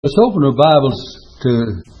Let's open our Bibles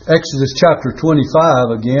to Exodus chapter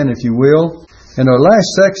 25 again, if you will. And our last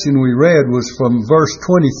section we read was from verse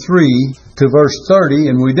 23 to verse 30,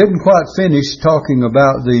 and we didn't quite finish talking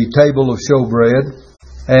about the table of showbread.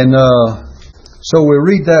 And so we'll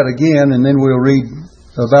read that again, and then we'll read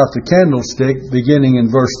about the candlestick beginning in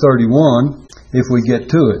verse 31 if we get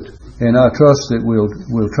to it. And I trust that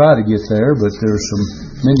we'll try to get there, but there's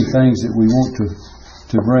many things that we want to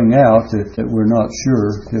bring out that we're not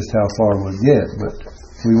sure just how far we'll get, but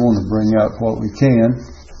we want to bring out what we can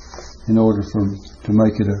in order to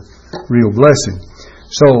make it a real blessing.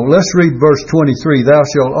 So let's read verse 23. Thou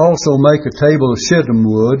shalt also make a table of shittim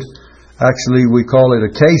wood. Actually, we call it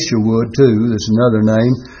acacia wood too. There's another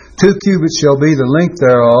name. 2 cubits shall be the length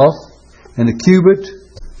thereof, and a cubit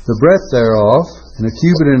the breadth thereof, and a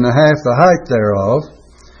cubit and a half the height thereof.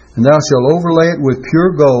 And thou shalt overlay it with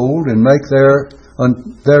pure gold, and make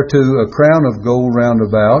thereto a crown of gold round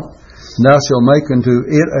about. And thou shalt make unto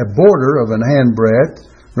it a border of an handbreadth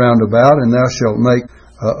round about, and thou shalt make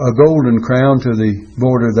a golden crown to the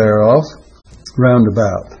border thereof round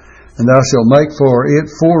about. And thou shalt make for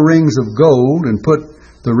it 4 rings of gold, and put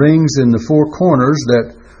the rings in the 4 corners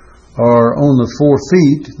that are on the 4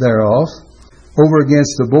 feet thereof. Over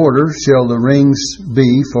against the border shall the rings be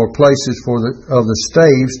for places of the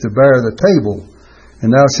staves to bear the table. And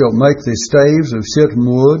thou shalt make the staves of shittim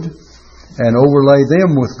wood, and overlay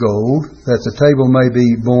them with gold, that the table may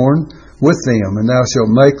be borne with them. And thou shalt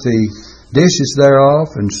make the dishes thereof,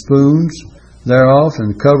 and spoons thereof,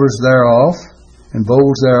 and covers thereof, and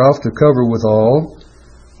bowls thereof to cover withal.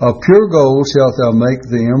 Of pure gold shalt thou make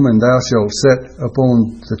them, and thou shalt set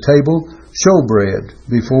upon the table showbread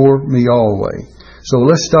before me always. So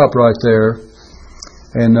let's stop right there.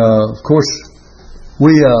 And of course,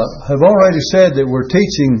 we have already said that we're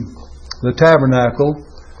teaching the tabernacle,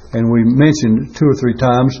 and we mentioned 2 or 3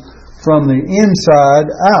 times, from the inside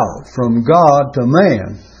out, from God to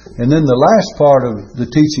man. And then the last part of the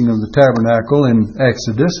teaching of the tabernacle in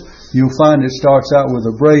Exodus, you'll find it starts out with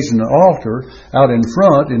a brazen altar out in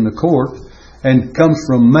front in the court, and comes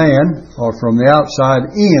from man, or from the outside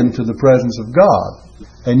in, to the presence of God.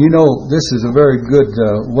 And you know, this is a very good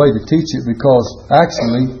way to teach it, because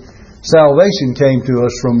actually salvation came to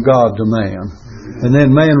us from God to man. And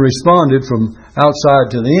then man responded from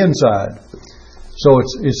outside to the inside. So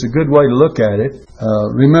it's a good way to look at it.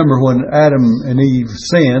 Remember when Adam and Eve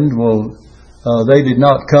sinned, they did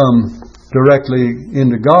not come directly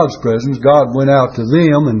into God's presence. God went out to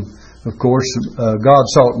them, and of course God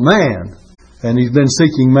sought man. And He's been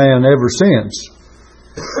seeking man ever since.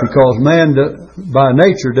 Because man by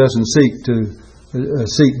nature doesn't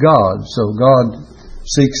seek God. So God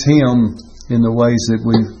seeks Him in the ways that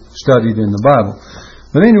we've studied in the Bible.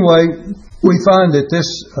 But anyway, we find that this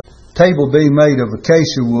table being made of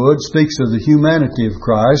acacia wood speaks of the humanity of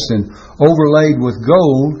Christ, and overlaid with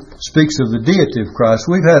gold speaks of the deity of Christ.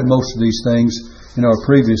 We've had most of these things in our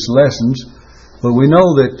previous lessons, but we know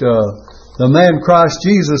that the man Christ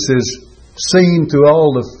Jesus is seen through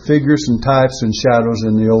all the figures and types and shadows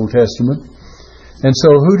in the Old Testament. And so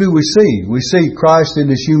who do we see? We see Christ in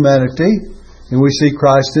His humanity, and we see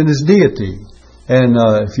Christ in His deity. And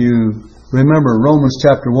if you remember Romans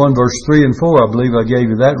chapter 1, verse 3 and 4, I believe I gave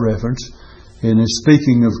you that reference. And it's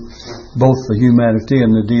speaking of both the humanity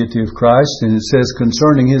and the deity of Christ. And it says,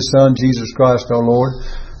 concerning His Son, Jesus Christ our Lord,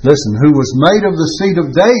 listen, who was made of the seed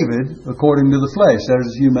of David according to the flesh. That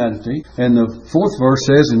is humanity. And the 4th verse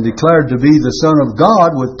says, and declared to be the Son of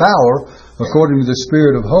God with power according to the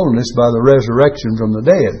Spirit of holiness by the resurrection from the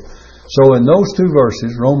dead. So in those 2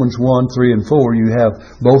 verses, Romans 1, 3, and 4, you have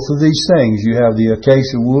both of these things. You have the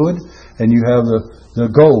acacia wood, and you have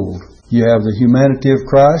the gold. You have the humanity of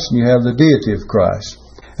Christ, and you have the deity of Christ.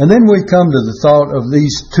 And then we come to the thought of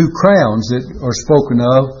these 2 crowns that are spoken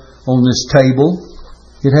of on this table.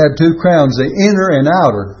 It had 2 crowns, the inner and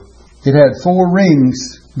outer. It had 4 rings,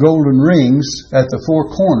 golden rings, at the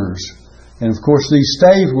 4 corners. And of course these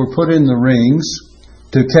staves were put in the rings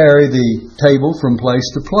to carry the table from place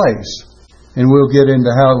to place. And we'll get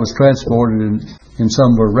into how it was transported in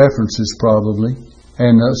some of our references probably.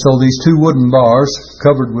 And so these 2 wooden bars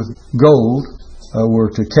covered with gold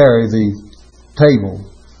were to carry the table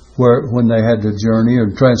when they had to journey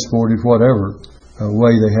or transport it whatever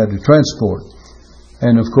way they had to transport.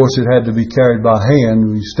 And of course it had to be carried by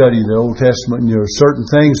hand. We study the Old Testament, and there are certain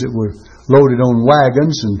things that were loaded on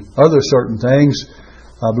wagons, and other certain things,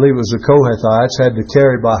 I believe it was the Kohathites, had to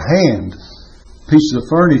carry by hand pieces of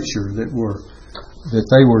furniture that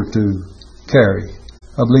they were to carry.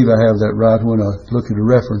 I believe I have that right when I look at a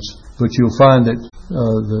reference. But you'll find that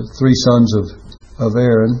the 3 sons of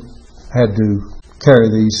Aaron had to carry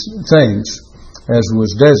these things as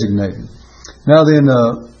was designated. Now then,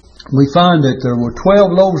 we find that there were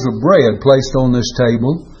 12 loaves of bread placed on this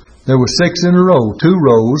table. There were 6 in a row, 2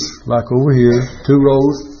 rows, like over here, 2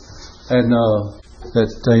 rows, and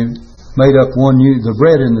that they made up one unit. The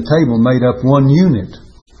bread in the table made up one unit.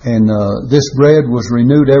 And this bread was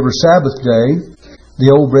renewed every Sabbath day.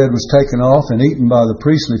 The old bread was taken off and eaten by the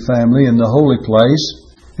priestly family in the holy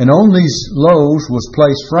place. And on these loaves was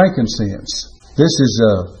placed frankincense. This is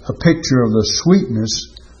a picture of the sweetness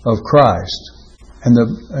of Christ. And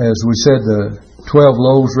as we said, the 12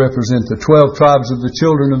 loaves represent the 12 tribes of the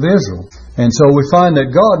children of Israel. And so we find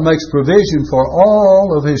that God makes provision for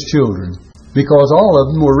all of His children, because all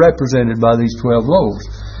of them were represented by these 12 loaves.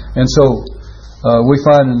 And so we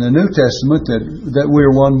find in the New Testament that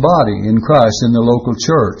we're one body in Christ in the local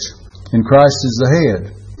church. And Christ is the head.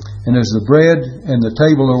 And as the bread and the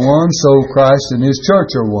table are one, so Christ and His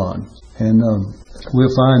church are one. And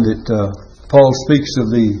we'll find that Paul speaks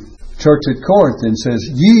of the church at Corinth and says,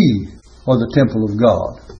 "Ye are the temple of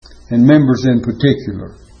God," and members in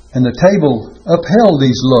particular. And the table upheld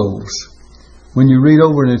these loaves. When you read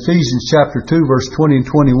over in Ephesians chapter 2, verse 20 and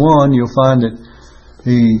 21, you'll find that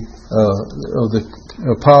the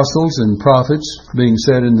apostles and prophets being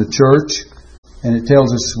set in the church, and it tells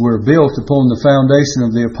us we're built upon the foundation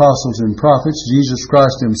of the apostles and prophets, Jesus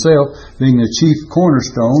Christ Himself being the chief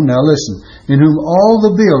cornerstone. Now listen, in whom all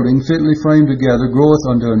the building fitly framed together groweth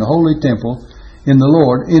unto an holy temple in the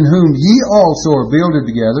Lord, in whom ye also are builded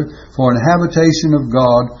together for an habitation of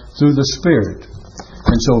God through the Spirit.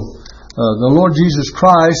 And so the Lord Jesus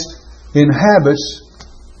Christ inhabits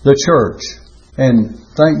the church. And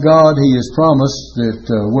thank God He has promised that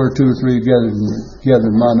where 2 or 3 gathered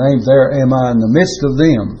in my name, there am I in the midst of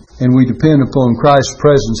them. And we depend upon Christ's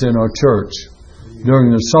presence in our church. During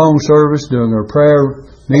the song service, during our prayer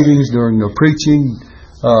meetings, during the preaching,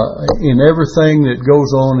 in everything that goes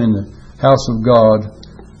on in the house of God,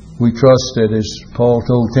 we trust that, as Paul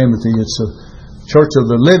told Timothy, it's a church of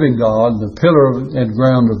the living God, the pillar and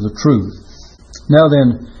ground of the truth. Now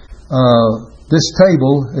then, this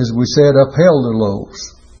table, as we said, upheld the loaves,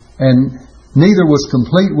 and neither was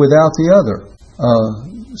complete without the other.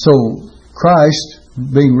 So Christ,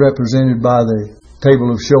 being represented by the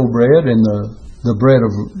table of showbread and the bread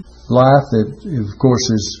of life that, of course,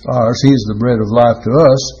 is ours, He is the bread of life to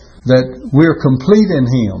us, that we're complete in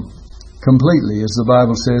Him. Completely, as the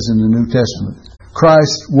Bible says in the New Testament.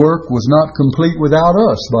 Christ's work was not complete without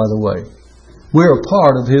us, by the way. We're a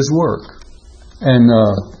part of His work. And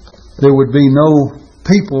there would be no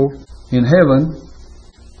people in heaven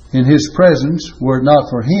in His presence were it not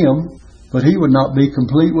for Him, but He would not be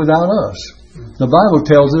complete without us. The Bible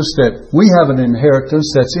tells us that we have an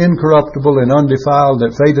inheritance that's incorruptible and undefiled,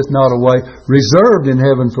 that fadeth not away, reserved in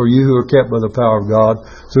heaven for you who are kept by the power of God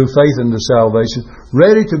through faith unto salvation,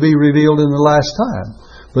 ready to be revealed in the last time.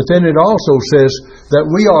 But then it also says that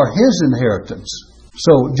we are His inheritance.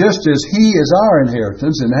 So just as He is our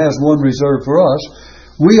inheritance and has one reserved for us,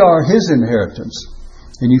 we are His inheritance.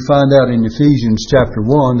 And you find out in Ephesians chapter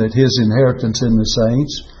 1 that His inheritance in the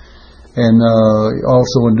saints. And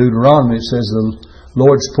also in Deuteronomy it says the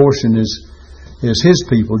Lord's portion is His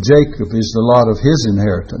people. Jacob is the lot of His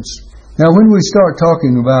inheritance. Now when we start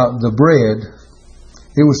talking about the bread,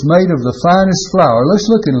 it was made of the finest flour.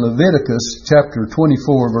 Let's look in Leviticus chapter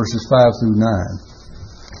 24 verses 5 through 9.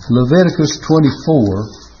 Leviticus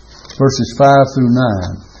 24 verses 5 through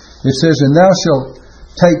 9. It says, "And thou shalt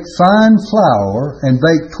take fine flour and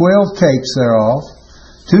bake 12 cakes thereof.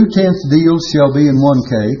 2/10 deals shall be in one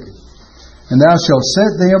cake. And thou shalt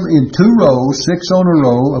set them in 2 rows, 6 on a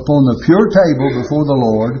row, upon the pure table before the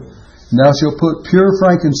Lord. And thou shalt put pure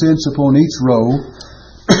frankincense upon each row,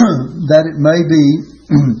 that it may be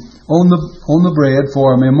on the bread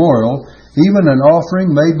for a memorial, even an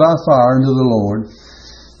offering made by fire unto the Lord.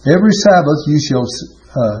 Every Sabbath he shall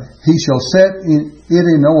set it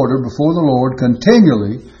in order before the Lord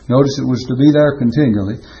continually." Notice it was to be there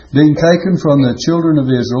continually, "being taken from the children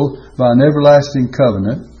of Israel by an everlasting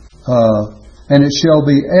covenant. And it shall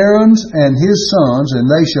be Aaron's and his sons, and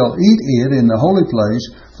they shall eat it in the holy place,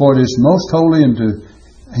 for it is most holy unto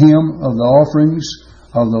him of the offerings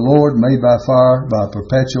of the Lord made by fire by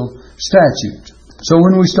perpetual statute." So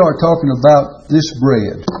when we start talking about this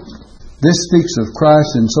bread, this speaks of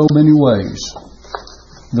Christ in so many ways.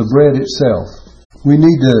 The bread itself. We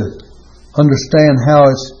need to understand how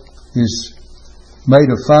it is made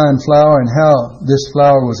of fine flour and how this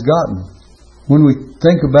flour was gotten. When we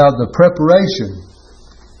think about the preparation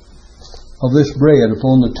of this bread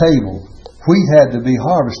upon the table, wheat had to be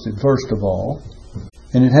harvested first of all,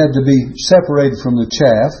 and it had to be separated from the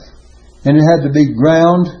chaff, and it had to be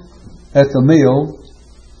ground at the mill,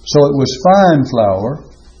 so it was fine flour.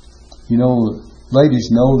 You know, ladies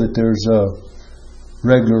know that there's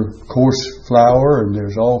regular coarse flour, and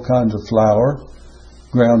there's all kinds of flour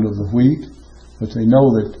ground of the wheat, but they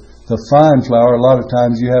know that the fine flour, a lot of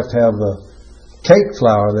times you have to have the cake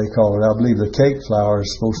flour, they call it. I believe the cake flour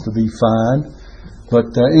is supposed to be fine,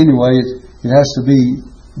 but anyway, it has to be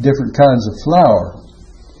different kinds of flour.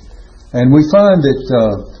 And we find that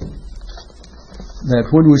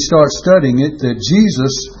when we start studying it, that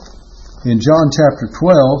Jesus, in John chapter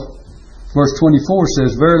 12, verse 24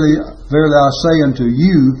 says, Verily, verily I say unto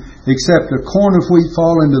you, except a corn of wheat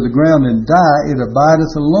fall into the ground and die, it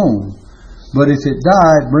abideth alone. But if it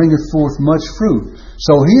die, it bringeth forth much fruit.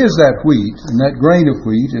 So He is that wheat, and that grain of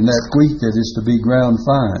wheat, and that wheat that is to be ground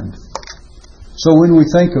fine. So when we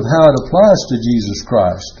think of how it applies to Jesus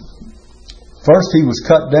Christ, first He was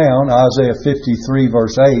cut down, Isaiah 53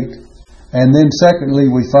 verse 8. And then secondly,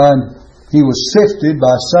 we find He was sifted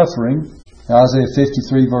by suffering, Isaiah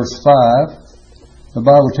 53 verse 5. The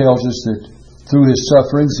Bible tells us that through His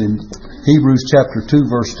sufferings in Hebrews chapter 2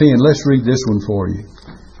 verse 10. Let's read this one for you.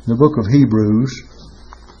 The book of Hebrews,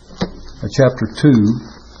 chapter 2.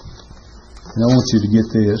 And I want you to get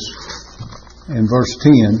this. In verse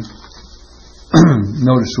 10,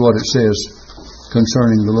 notice what it says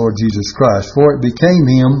concerning the Lord Jesus Christ. For it became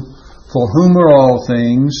Him for whom are all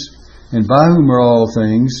things, and by whom are all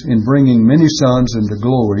things, in bringing many sons into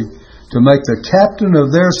glory, to make the captain of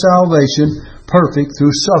their salvation perfect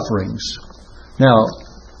through sufferings. Now,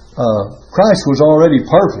 Christ was already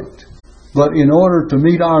perfect, but in order to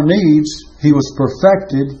meet our needs, He was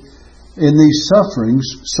perfected in these sufferings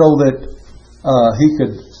so that He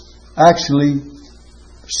could actually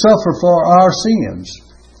suffer for our sins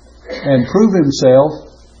and prove Himself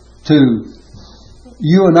to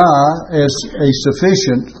you and I as a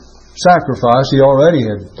sufficient sacrifice. He already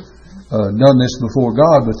had done this before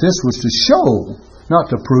God, but this was to show, not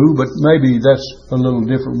to prove, but maybe that's a little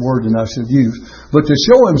different word than I should use, but to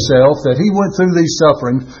show Himself that He went through these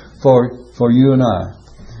sufferings for you and I,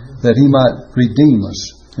 that He might redeem us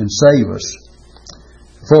and save us.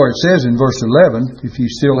 For it says in verse 11, if you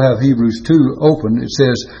still have Hebrews 2 open, it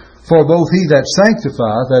says, For both He that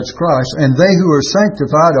sanctifieth, that's Christ, and they who are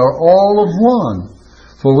sanctified are all of one,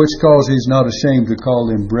 for which cause He is not ashamed to call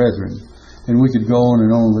them brethren. And we could go on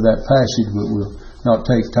and on with that passage, but we'll not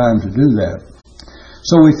take time to do that.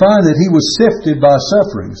 So we find that He was sifted by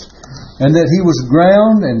sufferings, and that He was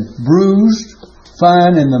ground and bruised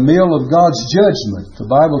fine in the mill of God's judgment. The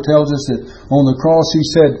Bible tells us that on the cross He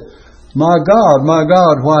said, my God,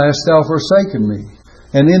 why hast Thou forsaken me?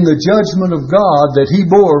 And in the judgment of God that He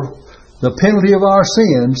bore the penalty of our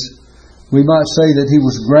sins, we might say that He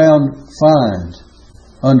was ground fine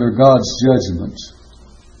under God's judgments.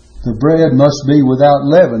 The bread must be without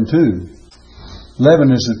leaven too.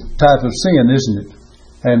 Leaven is a type of sin, isn't it?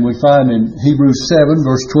 And we find in Hebrews 7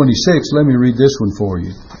 verse 26, let me read this one for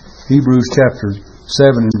you. Hebrews chapter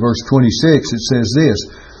 7 and verse 26, it says this,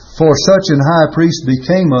 For such an high priest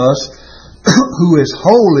became us, who is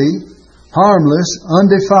holy, harmless,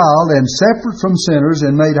 undefiled, and separate from sinners,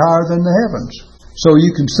 and made higher than the heavens. So you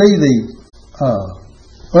can see the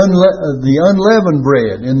unleavened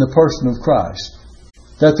bread in the person of Christ.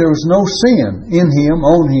 That there was no sin in Him,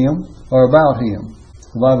 on Him, or about Him.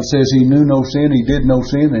 The Bible says He knew no sin, He did no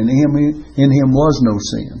sin, and in Him was no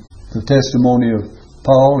sin. The testimony of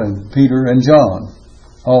Paul and Peter and John,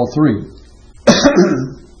 all three.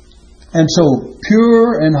 And so,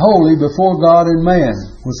 pure and holy before God and man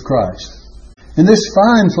was Christ. And this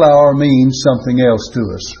fine flour means something else to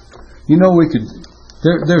us. You know,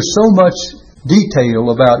 there's so much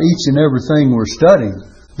detail about each and everything we're studying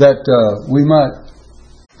that we might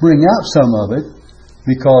bring out some of it,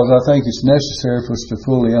 because I think it's necessary for us to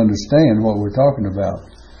fully understand what we're talking about.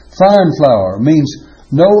 Fine flour means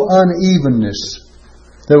no unevenness.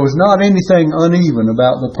 There was not anything uneven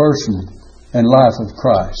about the person and life of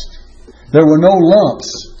Christ. There were no lumps,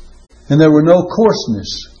 and there were no coarseness.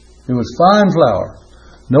 It was fine flour.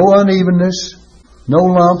 No unevenness, no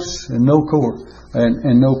lumps, and no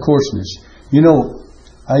coarseness. You know,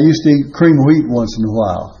 I used to eat cream of wheat once in a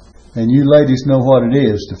while. And you ladies know what it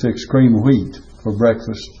is to fix cream of wheat for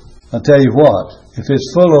breakfast. I tell you what, if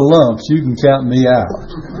it's full of lumps, you can count me out.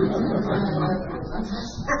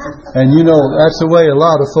 And you know, that's the way a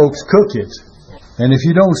lot of folks cook it. And if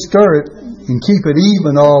you don't stir it and keep it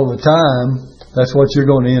even all the time, that's what you're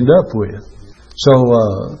going to end up with. So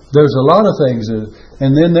there's a lot of things.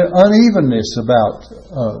 And then the unevenness about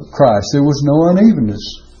Christ. There was no unevenness.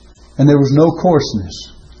 And there was no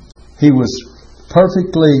coarseness. He was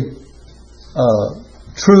perfectly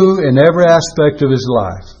true in every aspect of his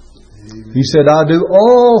life. He said, I do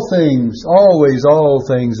all things, always all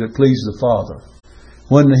things that please the Father.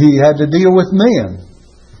 When he had to deal with men,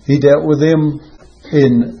 he dealt with them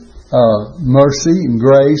in mercy and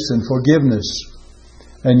grace and forgiveness.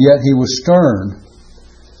 And yet he was stern.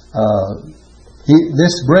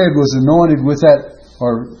 This bread was anointed with that,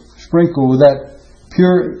 or sprinkled with that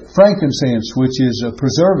pure frankincense, which is a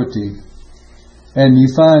preservative. And you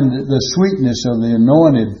find the sweetness of the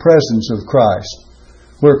anointed presence of Christ.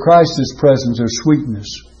 Where Christ is present, there's sweetness.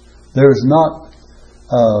 There's not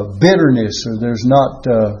bitterness, or there's not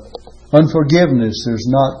unforgiveness. There's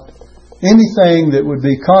not anything that would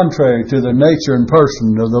be contrary to the nature and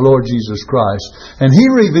person of the Lord Jesus Christ. And He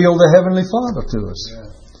revealed the Heavenly Father to us.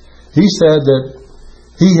 He said that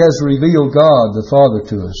He has revealed God the Father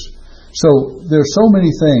to us. So there's so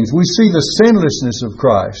many things. We see the sinlessness of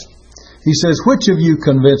Christ. He says, which of you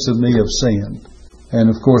convinceth me of sin? And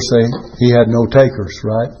of course he had no takers,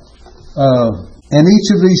 right? And each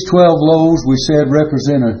of these 12 loaves, we said,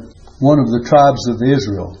 represented one of the tribes of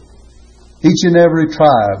Israel. Each and every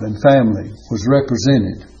tribe and family was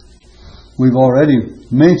represented. We've already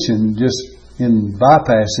mentioned, just in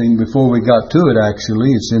bypassing before we got to it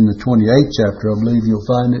actually, it's in the 28th chapter, I believe you'll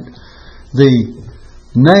find it, the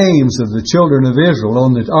names of the children of Israel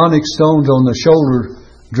on the onyx stones on the shoulder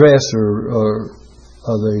dress or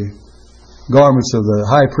the garments of the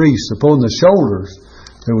high priest. Upon the shoulders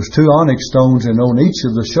there was 2 onyx stones, and on each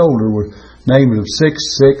of the shoulder were names of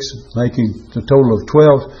 6, making a total of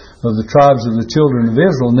 12 of the tribes of the children of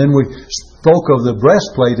Israel. And then we spoke of the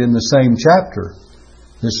breastplate in the same chapter,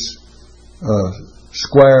 this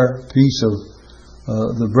square piece of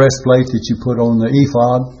the breastplate that you put on the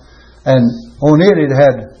ephod. And on it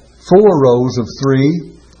had 4 rows of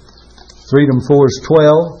 3. 3 times 4 is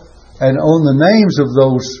 12. And on the names of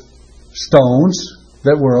those stones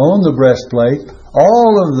that were on the breastplate,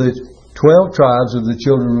 all of the 12 tribes of the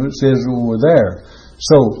children of Israel were there.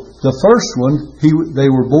 So the first one,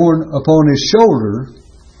 they were born upon his shoulder,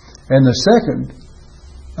 and the second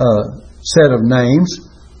set of names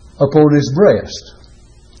upon his breast.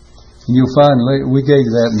 And you'll find, we gave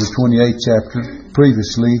that in the 28th chapter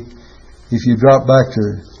previously. If you drop back to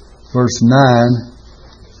verse 9,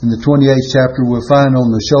 in the 28th chapter we'll find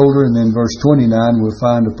on the shoulder, and then verse 29 we'll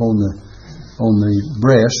find upon the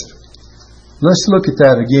breast. Let's look at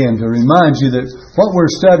that again to remind you that what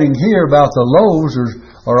we're studying here about the loaves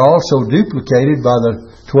are also duplicated by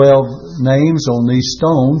the 12 names on these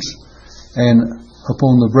stones and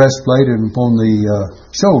upon the breastplate and upon the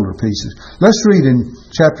shoulder pieces. Let's read in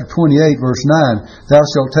chapter 28 verse 9. Thou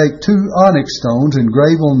shalt take 2 onyx stones and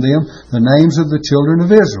grave on them the names of the children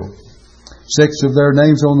of Israel. 6 of their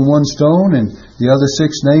names on the one stone, and the other 6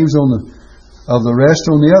 names of the rest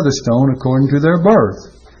on the other stone according to their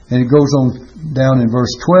birth. And it goes on down in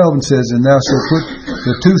verse 12 and says, and thou shalt put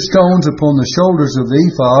the 2 stones upon the shoulders of the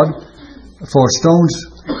ephod for stones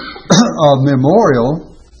of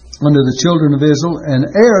memorial unto the children of Israel, and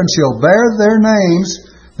Aaron shall bear their names,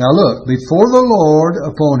 now look, before the Lord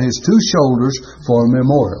upon his 2 shoulders for a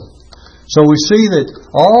memorial. So we see that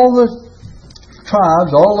all the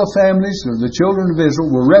tribes, all the families of the children of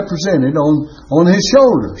Israel were represented on his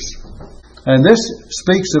shoulders. And this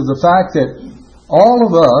speaks of the fact that all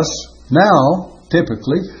of us now,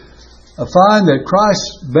 typically, find that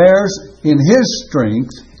Christ bears in His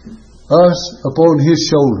strength us upon His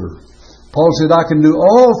shoulder. Paul said, I can do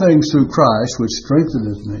all things through Christ which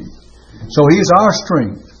strengtheneth me. So He is our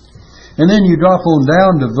strength. And then you drop on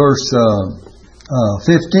down to verse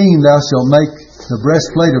 15, thou shalt make the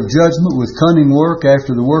breastplate of judgment with cunning work.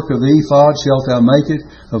 After the work of the ephod shalt thou make it,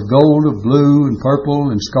 of gold, of blue, and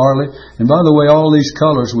purple, and scarlet. And by the way, all these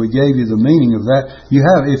colors, we gave you the meaning of that.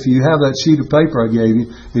 If you have that sheet of paper I gave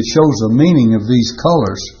you, it shows the meaning of these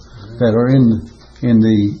colors that are in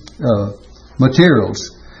the materials.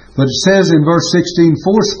 But it says in verse 16,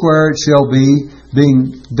 4 square it shall be,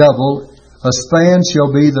 being double. A span shall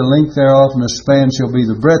be the length thereof, and a span shall be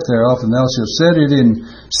the breadth thereof, and thou shalt set it in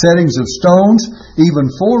settings of stones, even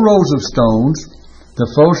 4 rows of stones. The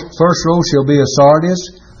first row shall be a sardius,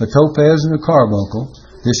 a topaz, and a carbuncle.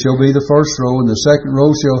 This shall be the first row, and the second row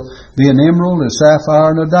shall be an emerald, a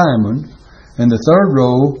sapphire, and a diamond. And the third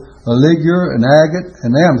row, a ligure, an agate,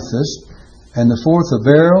 an amethyst. And the fourth, a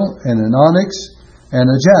beryl, and an onyx, and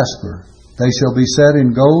a jasper. They shall be set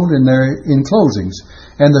in gold in their enclosings.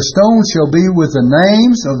 And the stones shall be with the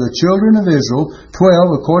names of the children of Israel,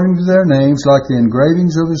 12 according to their names, like the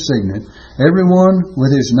engravings of a signet. Every one with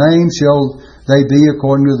his name shall they be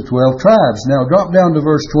according to the 12 tribes. Now drop down to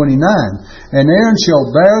verse 29. And Aaron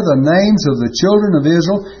shall bear the names of the children of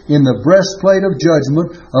Israel in the breastplate of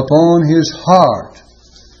judgment upon his heart,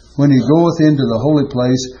 when he goeth into the holy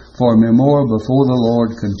place for a memorial before the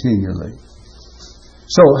Lord continually.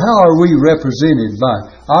 So how are we represented by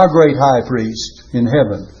our great high priest in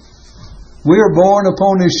heaven? We are borne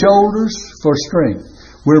upon his shoulders for strength.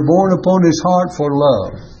 We're borne upon his heart for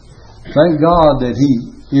love. Thank God that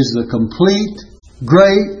he is the complete,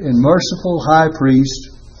 great, and merciful high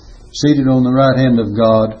priest seated on the right hand of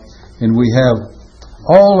God, and we have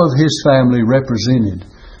all of his family represented.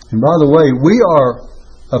 And by the way, we are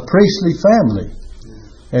a priestly family,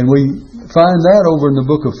 and we find that over in the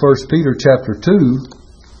book of 1 Peter chapter 2.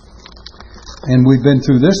 And we've been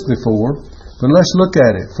through this before, but let's look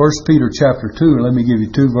at it. 1 Peter chapter 2, let me give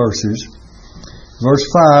you 2 verses. Verse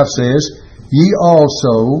 5 says, Ye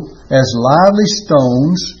also, as lively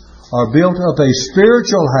stones, are built up a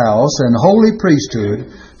spiritual house and holy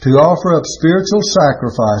priesthood to offer up spiritual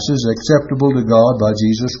sacrifices acceptable to God by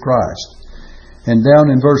Jesus Christ. And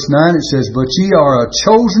down in verse 9 it says, But ye are a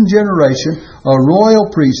chosen generation, a royal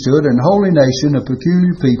priesthood, and holy nation, a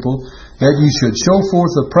peculiar people, that ye should show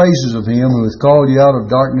forth the praises of Him who hath called you out of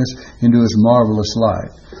darkness into His marvelous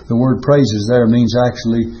light. The word praises there means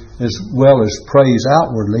actually as well as praise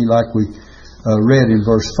outwardly, like we read in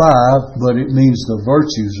verse 5, but it means the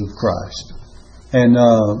virtues of Christ. And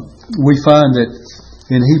we find that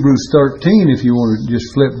in Hebrews 13, if you want to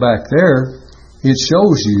just flip back there, it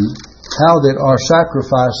shows you how that our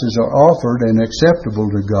sacrifices are offered and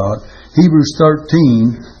acceptable to God. Hebrews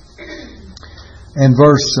 13 and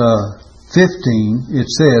verse 15, it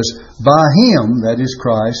says, By Him, that is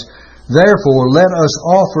Christ, therefore let us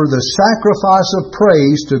offer the sacrifice of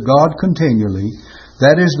praise to God continually,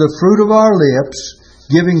 that is the fruit of our lips,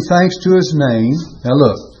 giving thanks to His name. Now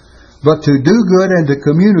look, but to do good and to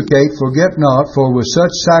communicate, forget not, for with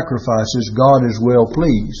such sacrifices God is well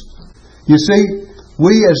pleased. You see,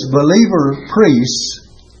 we as believer priests,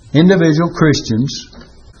 individual Christians,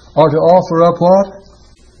 are to offer up what?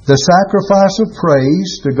 The sacrifice of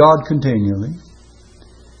praise to God continually.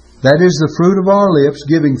 That is the fruit of our lips,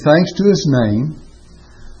 giving thanks to His name.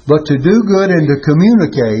 But to do good and to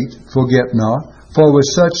communicate, forget not, for with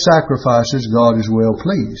such sacrifices God is well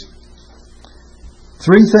pleased.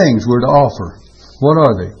 3 things we're to offer. What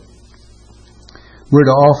are they? We're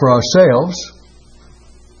to offer ourselves,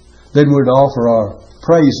 then we're to offer our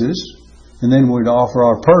praises, and then we're to offer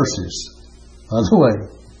our purses. By the way,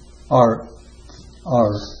 our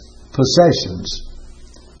possessions.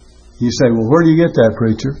 You say, well, where do you get that,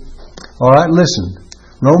 preacher? All right, listen.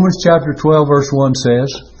 Romans chapter 12, verse 1 says,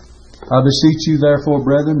 I beseech you, therefore,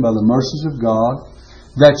 brethren, by the mercies of God,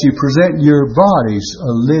 that you present your bodies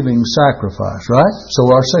a living sacrifice, right? So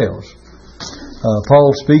ourselves. Paul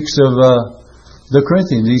speaks of the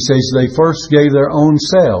Corinthians. He says they first gave their own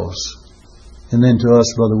selves, and then to us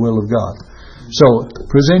by the will of God. So,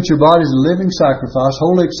 present your bodies a living sacrifice,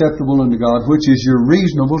 wholly acceptable unto God, which is your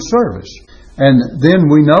reasonable service. And then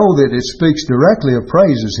we know that it speaks directly of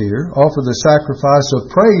praises here. Offer the sacrifice of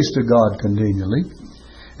praise to God continually.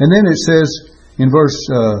 And then it says in verse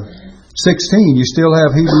 16, you still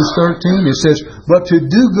have Hebrews 13, it says, But to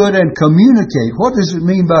do good and communicate. What does it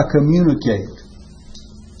mean by communicate?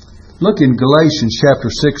 Look in Galatians chapter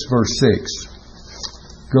 6, verse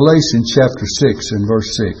 6. Galatians chapter 6 and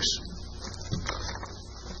verse 6.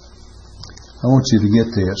 I want you to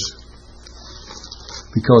get this,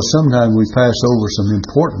 because sometimes we pass over some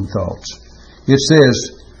important thoughts. It says,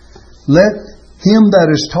 Let him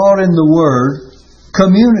that is taught in the Word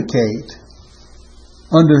communicate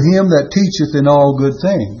unto him that teacheth in all good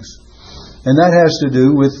things. And that has to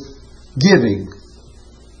do with giving,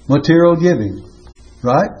 material giving,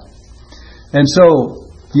 right? And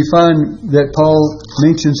so you find that Paul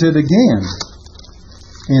mentions it again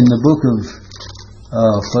in the book of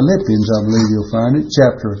Philippians, I believe you'll find it,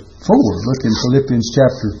 chapter 4. Look in Philippians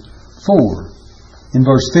chapter 4. In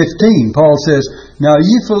verse 15, Paul says, Now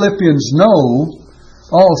ye Philippians know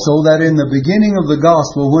also that in the beginning of the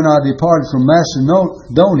gospel, when I departed from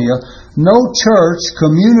Macedonia, no church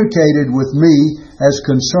communicated with me as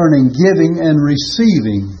concerning giving and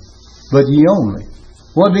receiving, but ye only.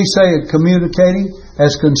 What did he say at communicating?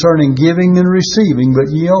 As concerning giving and receiving,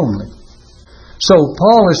 but ye only. So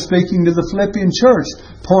Paul is speaking to the Philippian church,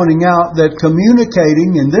 pointing out that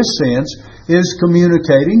communicating in this sense is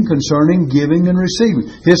communicating concerning giving and receiving,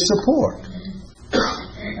 His support.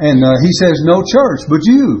 And he says, no church, but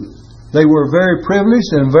you. They were very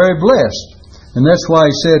privileged and very blessed. And that's why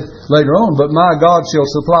he said later on, but my God shall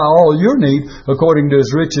supply all your need according to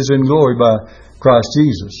His riches in glory by Christ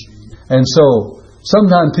Jesus. And so,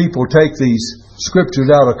 sometimes people take these scriptures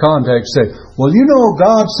out of context and say, well, you know,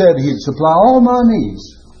 God said He'd supply all my needs.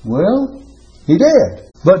 Well, He did.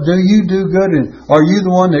 But do you do good? Are you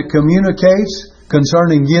the one that communicates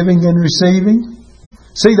concerning giving and receiving?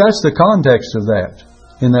 See, that's the context of that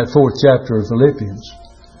in that 4th chapter of Philippians.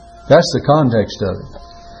 That's the context of it.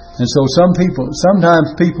 And so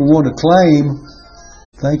sometimes people want to claim,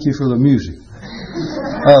 thank you for the music.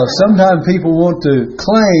 Sometimes people want to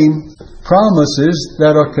claim promises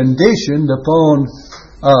that are conditioned upon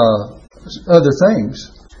other things.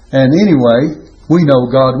 And anyway, we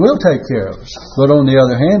know God will take care of us. But on the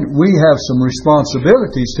other hand, we have some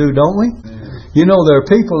responsibilities too, don't we? You know, there are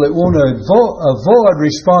people that want to avoid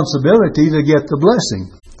responsibility to get the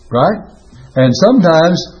blessing, right? And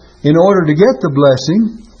sometimes, in order to get the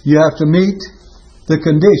blessing, you have to meet the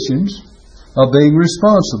conditions of being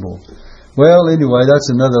responsible. Well, anyway, that's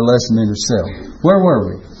another lesson in itself. Where were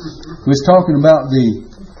we? We was talking about the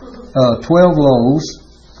 12 loaves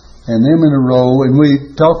and them in a row, and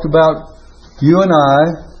we talked about you and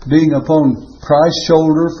I being upon Christ's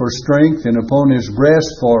shoulder for strength and upon His breast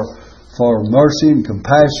for mercy and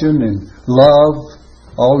compassion and love,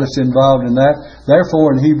 all that's involved in that.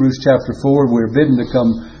 Therefore, in Hebrews chapter 4, we're bidden to come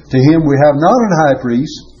to Him. We have not an high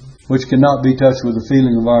priest which cannot be touched with the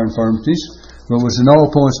feeling of our infirmities, but was in all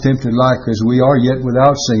points tempted like as we are, yet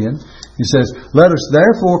without sin. He says, let us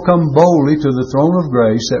therefore come boldly to the throne of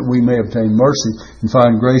grace, that we may obtain mercy and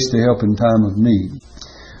find grace to help in time of need.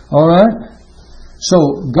 All right?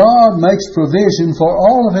 So, God makes provision for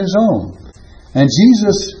all of His own. And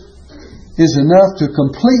Jesus is enough to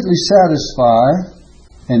completely satisfy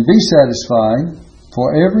and be satisfying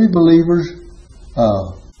for every believer's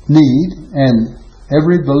need and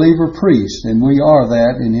every believer priest, and we are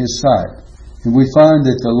that in His sight. And we find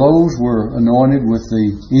that the loaves were anointed with the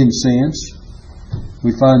incense.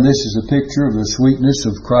 We find this is a picture of the sweetness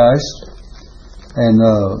of Christ. And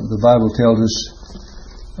the Bible tells us,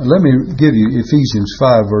 let me give you Ephesians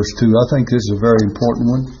 5 verse 2. I think this is a very important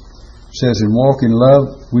one. It says, in walk in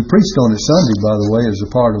love. We preached on it Sunday, by the way, as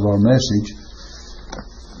a part of our message.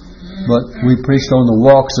 But we preached on the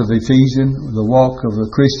walks of Ephesians. The walk of a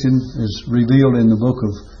Christian is revealed in the book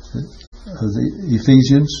of the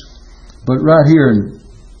Ephesians. But right here in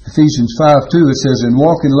Ephesians 5:2 it says, and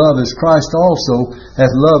walk in love as Christ also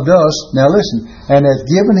hath loved us. Now listen, and hath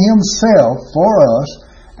given Himself for us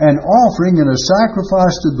an offering and a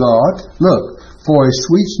sacrifice to God. Look, for a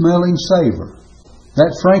sweet smelling savor.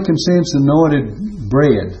 That frankincense anointed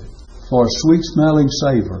bread for a sweet smelling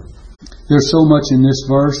savor. There's so much in this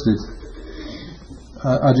verse that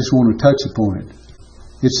I just want to touch upon it.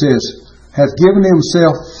 It says, hath given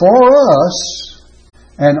Himself for us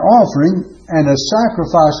an offering and a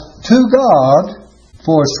sacrifice to God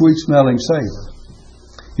for a sweet smelling savor.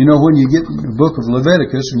 You know, when you get in the book of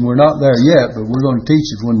Leviticus, and we're not there yet, but we're going to teach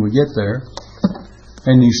it when we get there,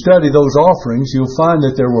 and you study those offerings, you'll find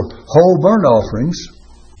that there were whole burnt offerings,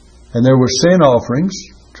 and there were sin offerings,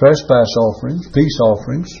 trespass offerings, peace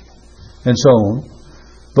offerings, and so on.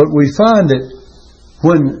 But we find that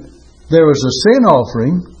when there was a sin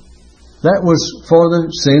offering, that was for the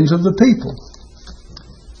sins of the people.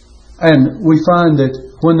 And we find that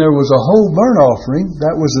when there was a whole burnt offering,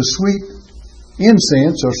 that was a sweet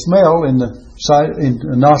incense or smell in the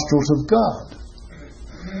nostrils of God.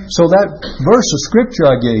 So that verse of Scripture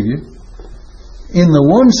I gave you, in the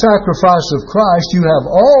one sacrifice of Christ, you have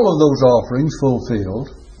all of those offerings fulfilled.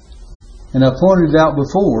 And I pointed it out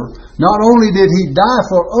before, not only did He die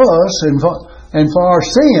for us and for our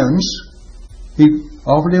sins, He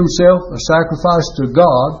offered Himself a sacrifice to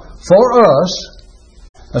God for us,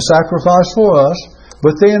 a sacrifice for us,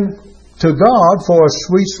 but then to God for a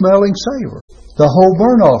sweet-smelling savor, the whole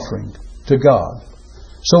burnt offering to God.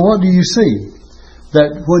 So what do you see?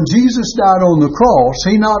 That when Jesus died on the cross,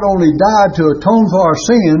 He not only died to atone for our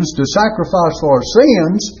sins, to sacrifice for our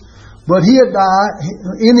sins, but He had died,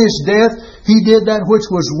 in His death, He did that which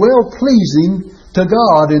was well-pleasing to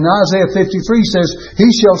God. And Isaiah 53 says, He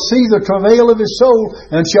shall see the travail of His soul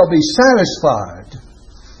and shall be satisfied.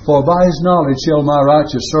 For by His knowledge shall my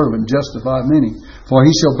righteous servant justify many, for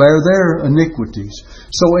He shall bear their iniquities.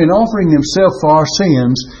 So in offering Himself for our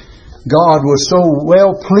sins, God was so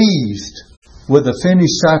well pleased with the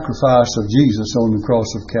finished sacrifice of Jesus on the cross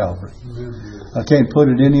of Calvary. I can't put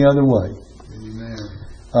it any other way.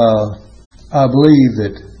 I believe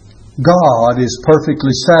that God is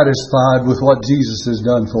perfectly satisfied with what Jesus has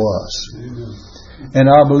done for us. And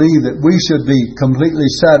I believe that we should be completely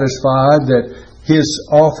satisfied that His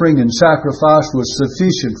offering and sacrifice was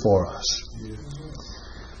sufficient for us.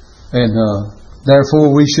 And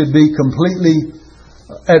therefore we should be completely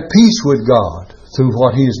at peace with God through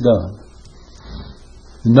what He has done.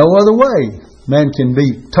 No other way man can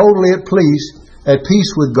be totally at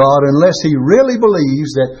peace with God unless he really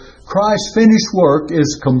believes that Christ's finished work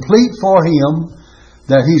is complete for him,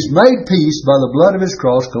 that He's made peace by the blood of His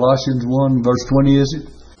cross. Colossians 1 verse 20, is it?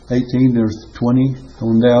 18 to 20,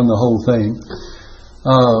 on down the whole thing.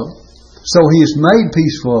 So He has made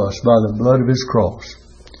peace for us by the blood of His cross.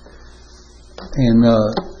 And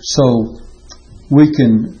so we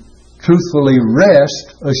can truthfully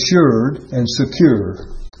rest assured and secure.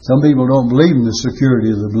 Some people don't believe in the security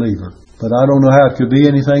of the believer, but I don't know how it could be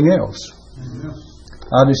anything else.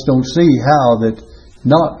 I just don't see how that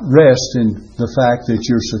not rest in the fact that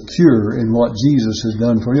you're secure in what Jesus has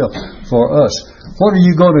done for you, for us. What are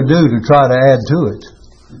you going to do to try to add to it?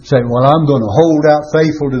 Say, well, I'm going to hold out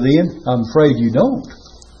faithful to the end. I'm afraid you don't.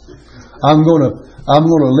 I'm going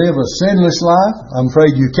to live a sinless life. I'm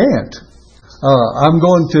afraid you can't. I'm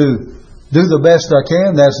going to do the best I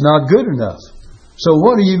can. That's not good enough. So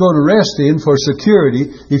what are you going to rest in for security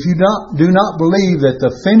if you do not believe that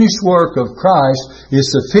the finished work of Christ is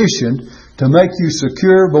sufficient to make you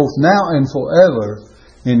secure both now and forever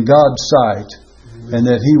in God's sight, and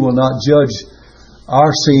that He will not judge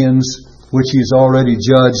our sins, which He has already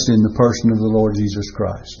judged in the person of the Lord Jesus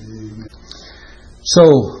Christ. So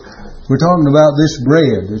we're talking about this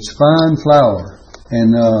bread. It's fine flour.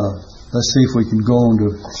 And let's see if we can go on to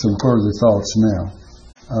some further thoughts now.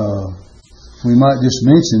 We might just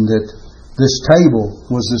mention that this table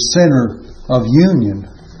was the center of union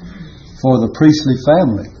for the priestly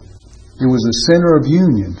family. It was a center of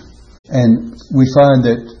union. And we find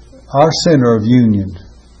that our center of union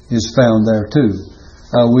is found there too.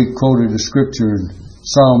 We quoted a scripture in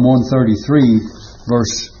Psalm 133,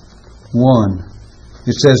 verse 1.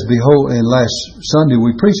 It says, behold, and last Sunday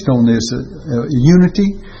we preached on this,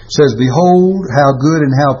 unity. It says, behold how good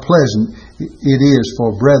and how pleasant it is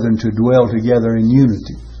for brethren to dwell together in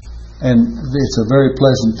unity. And it's a very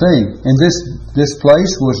pleasant thing. And this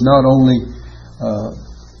place was not only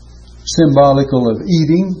symbolical of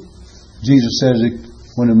eating. Jesus says that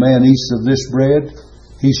when a man eats of this bread,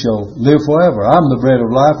 he shall live forever. I'm the bread of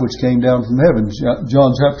life which came down from heaven.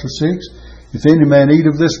 John chapter 6. If any man eat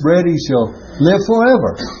of this bread, he shall live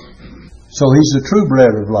forever. So He's the true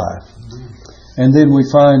bread of life. And then we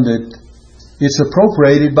find that it's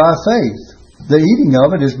appropriated by faith. The eating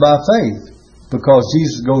of it is by faith. Because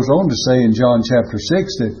Jesus goes on to say in John chapter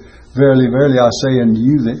 6 that, verily, verily, I say unto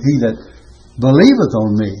you that he that believeth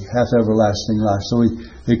on me hath everlasting life. So He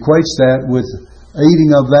equates that with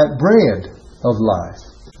eating of that bread of life.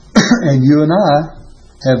 And you and I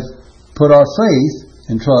have put our faith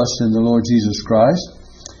and trust in the Lord Jesus Christ,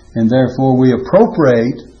 and therefore we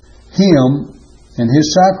appropriate Him and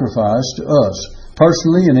His sacrifice to us.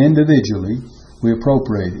 Personally and individually, we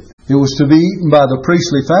appropriate it. It was to be eaten by the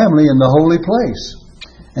priestly family in the holy place.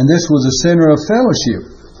 And this was a center of fellowship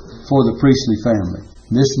for the priestly family.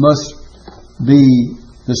 This must be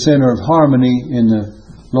the center of harmony in the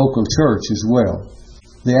local church as well.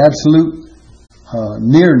 The absolute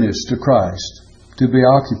nearness to Christ, to be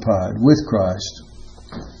occupied with Christ.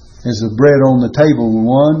 As the bread on the table were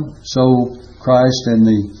one, so Christ and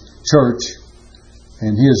the church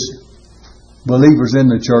and His believers in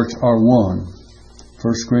the church are one.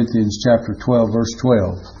 1 Corinthians chapter 12, verse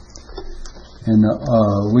 12. And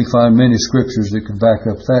we find many scriptures that can back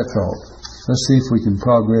up that thought. Let's see if we can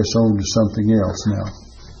progress on to something else now.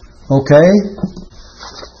 Okay.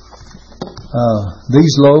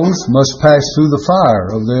 These loaves must pass through the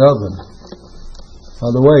fire of the oven. By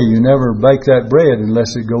the way, you never bake that bread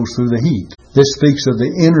unless it goes through the heat. This speaks of the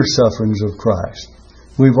inner sufferings of Christ.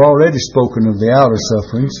 We've already spoken of the outer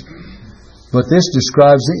sufferings, but this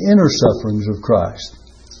describes the inner sufferings of Christ.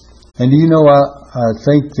 And you know, I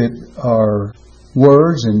think that our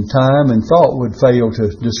words and time and thought would fail to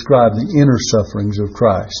describe the inner sufferings of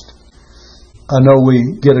Christ. I know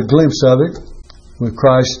we get a glimpse of it with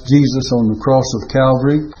Christ Jesus on the cross of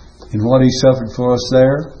Calvary and what He suffered for us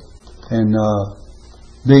there, and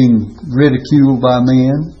being ridiculed by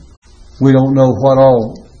men. We don't know what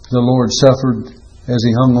all the Lord suffered as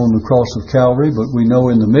He hung on the cross of Calvary, but we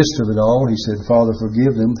know in the midst of it all, He said, Father,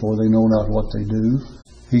 forgive them, for they know not what they do.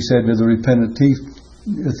 He said to the repentant thief,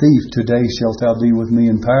 today shalt thou be with me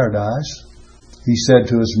in paradise. He said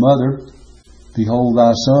to His mother, behold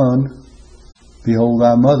thy son, behold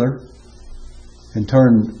thy mother, and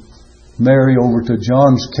turned Mary over to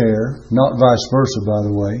John's care, not vice versa, by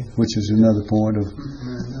the way, which is another point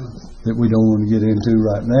that we don't want to get into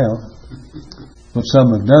right now. But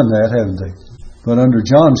some have done that, haven't they? But under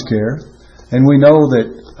John's care. And we know that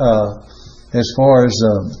as far as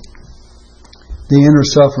the inner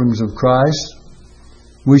sufferings of Christ,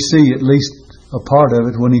 we see at least a part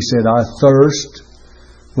of it when He said, I thirst.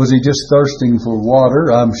 Was He just thirsting for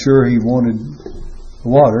water? I'm sure He wanted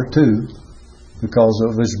water too, because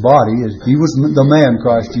of His body. He was the man,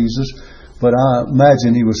 Christ Jesus, but I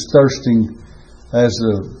imagine He was thirsting, as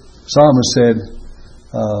the psalmist said,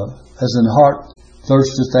 as an heart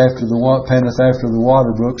thirsteth after panteth after the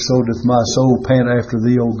water brook, so doth my soul pant after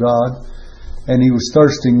Thee, O God. And He was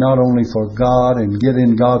thirsting not only for God and get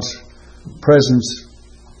in God's presence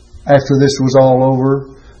after this was all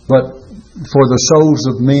over, but for the souls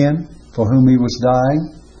of men for whom He was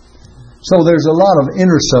dying. So there's a lot of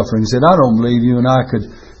inner sufferings that I don't believe you and I could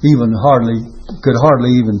hardly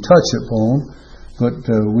even touch upon, but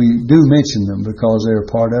we do mention them because they're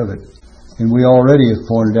a part of it. And we already have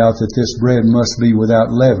pointed out that this bread must be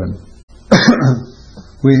without leaven.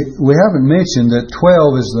 We haven't mentioned that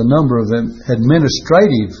 12 is the number of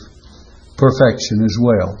administrative perfection as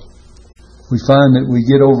well. We find that we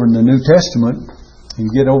get over in the New Testament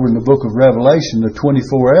and get over in the book of Revelation, the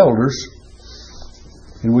 24 elders,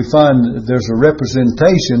 and we find that there's a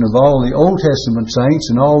representation of all the Old Testament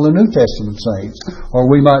saints and all the New Testament saints. Or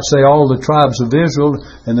we might say all the tribes of Israel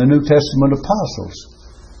and the New Testament apostles.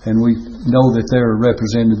 And we know that they're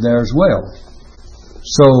represented there as well.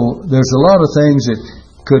 So there's a lot of things that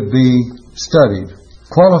could be studied.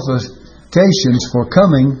 Qualifications for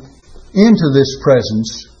coming into this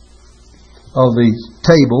presence of the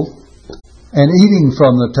table and eating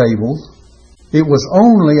from the table. It was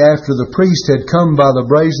only after the priest had come by the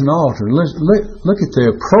brazen altar. Look at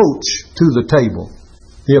the approach to the table.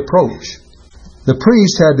 The approach. The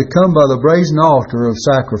priest had to come by the brazen altar of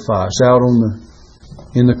sacrifice out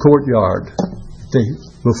in the courtyard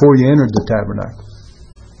before you entered the tabernacle.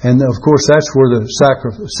 And of course that's where the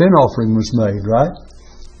sin offering was made, right?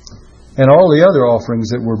 And all the other offerings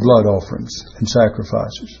that were blood offerings and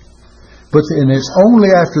sacrifices. And it's only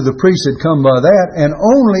after the priest had come by that, and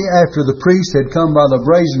only after the priest had come by the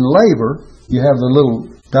brazen laver, you have the little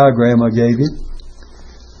diagram I gave you,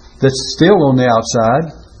 that's still on the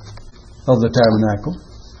outside of the tabernacle,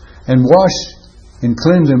 and washed and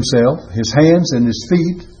cleanse himself, his hands and his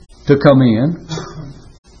feet, to come in.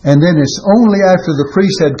 And then it's only after the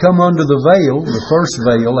priest had come under the veil, the first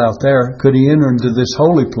veil out there, could he enter into this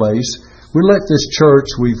holy place. We let this church,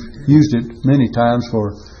 we've used it many times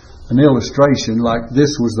for an illustration, like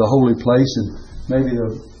this was the holy place, and maybe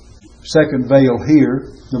the second veil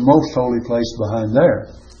here, the most holy place behind there.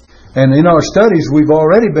 And in our studies, we've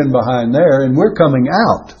already been behind there, and we're coming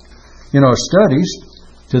out in our studies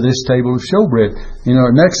to this table of showbread. In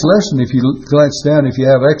our next lesson, if you glance down, if you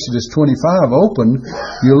have Exodus 25 open,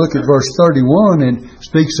 you look at verse 31 and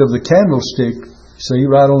speaks of the candlestick, see,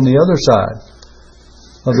 right on the other side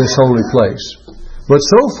of this holy place. But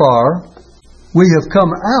so far, we have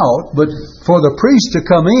come out, but for the priest to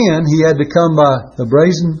come in, he had to come by the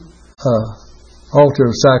brazen altar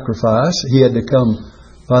of sacrifice. He had to come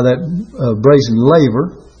by that brazen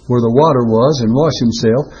laver where the water was and wash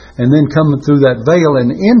himself, and then come through that veil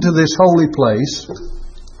and into this holy place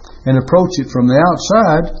and approach it from the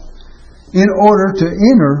outside in order to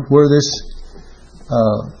enter where this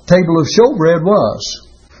table of showbread was.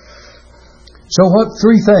 So what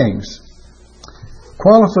three things?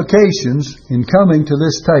 Qualifications in coming to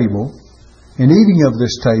this table and eating of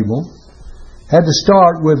this table had to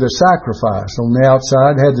start with a sacrifice on the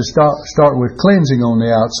outside, had to start with cleansing on the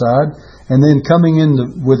outside, and then coming in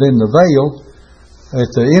within the veil at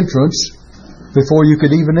the entrance before you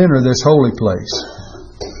could even enter this holy place.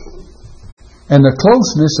 And the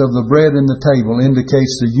closeness of the bread and the table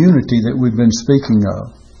indicates the unity that we've been speaking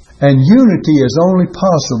of. And unity is only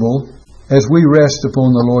possible as we rest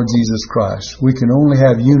upon the Lord Jesus Christ. We can only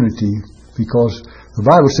have unity because the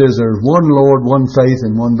Bible says there's one Lord, one faith,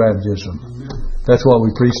 and one baptism. That's what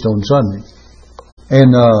we preached on Sunday.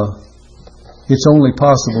 And it's only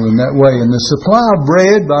possible in that way. And the supply of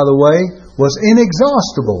bread, by the way, was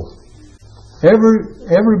inexhaustible.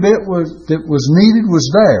 Every bit that was needed was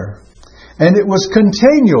there. And it was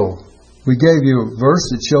continual. We gave you a verse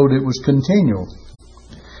that showed it was continual.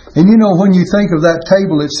 And you know, when you think of that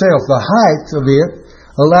table itself, the height of it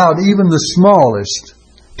allowed even the smallest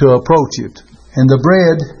to approach it. And the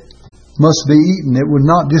bread must be eaten. It was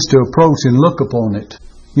not just to approach and look upon it.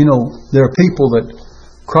 You know, there are people that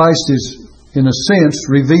Christ is, in a sense,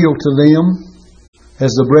 revealed to them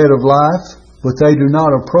as the bread of life. but they do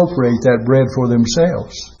not appropriate that bread for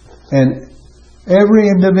themselves. And every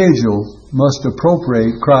individual must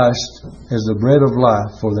appropriate Christ as the bread of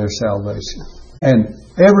life for their salvation. And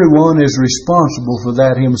everyone is responsible for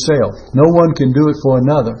that himself. No one can do it for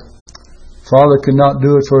another. Father cannot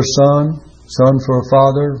do it for a son, son for a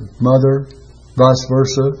father, mother, vice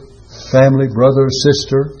versa, family, brother,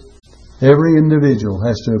 sister. Every individual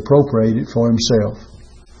has to appropriate it for himself.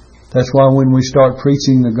 That's why when we start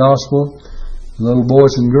preaching the gospel, little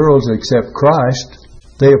boys and girls accept Christ,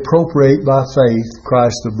 they appropriate by faith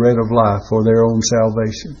Christ the bread of life for their own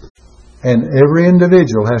salvation. And every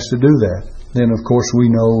individual has to do that. Then, of course,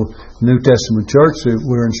 we know New Testament church that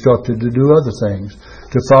we're instructed to do other things,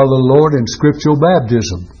 to follow the Lord in scriptural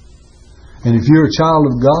baptism. And if you're a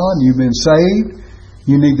child of God, you've been saved,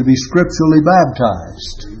 you need to be scripturally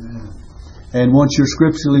baptized. And once you're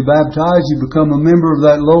scripturally baptized, you become a member of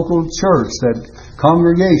that local church, that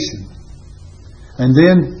congregation. And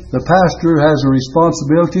then the pastor has a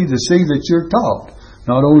responsibility to see that you're taught,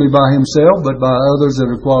 not only by himself, but by others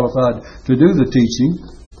that are qualified to do the teaching.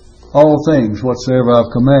 All things whatsoever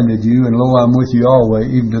I've commanded you, and lo, I'm with you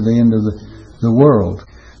always, even to the end of the world.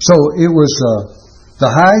 So it was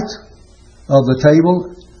the height of the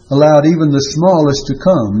table allowed even the smallest to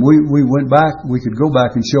come. We went back, we could go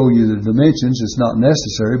back and show you the dimensions. It's not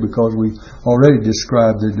necessary because we already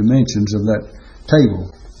described the dimensions of that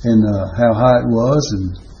table and how high it was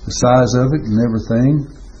and the size of it and everything.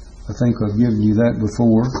 I think I've given you that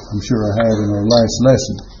before. I'm sure I have in our last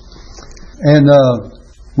lesson. And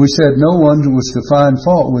we said no one was to find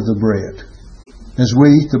fault with the bread. As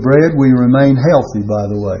we eat the bread, we remain healthy,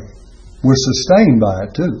 by the way. We're sustained by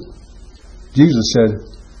it too. Jesus said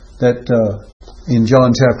that in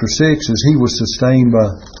John chapter 6, as He was sustained by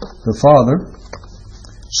the Father,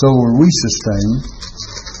 so were we sustained.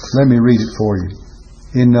 Let me read it for you.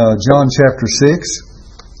 In John chapter 6,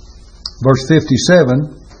 verse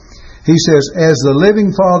 57, He says, "As the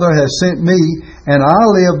living Father has sent me, and I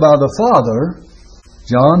live by the Father,"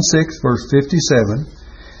 John 6, verse 57,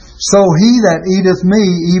 "so he that eateth me,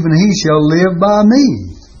 even he shall live by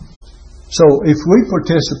me." So if we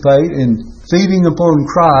participate in feeding upon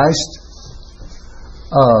Christ,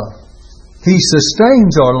 He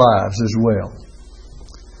sustains our lives as well.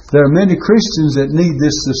 There are many Christians that need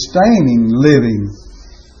this sustaining living.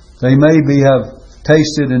 They maybe have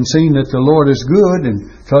tasted and seen that the Lord is good and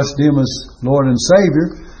trust Him as Lord and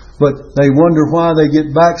Savior, but they wonder why they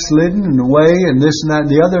get backslidden and away and this and that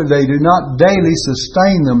and the other. They do not daily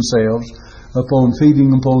sustain themselves upon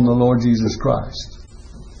feeding upon the Lord Jesus Christ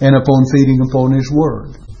and upon feeding upon His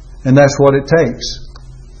Word. And that's what it takes.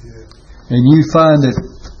 And you find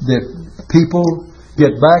that people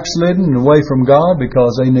get backslidden and away from God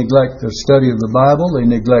because they neglect the study of the Bible, they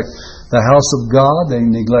neglect the house of God, they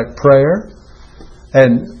neglect prayer,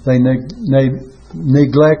 and they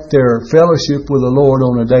neglect their fellowship with the Lord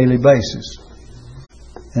on a daily basis.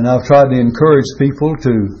 And I've tried to encourage people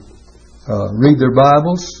to read their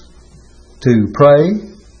Bibles, to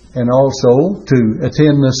pray, and also to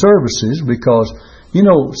attend the services, because, you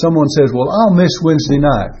know, someone says, "Well, I'll miss Wednesday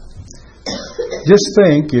night." Just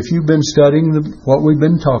think, if you've been studying what we've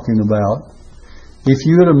been talking about, if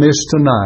you would have missed tonight,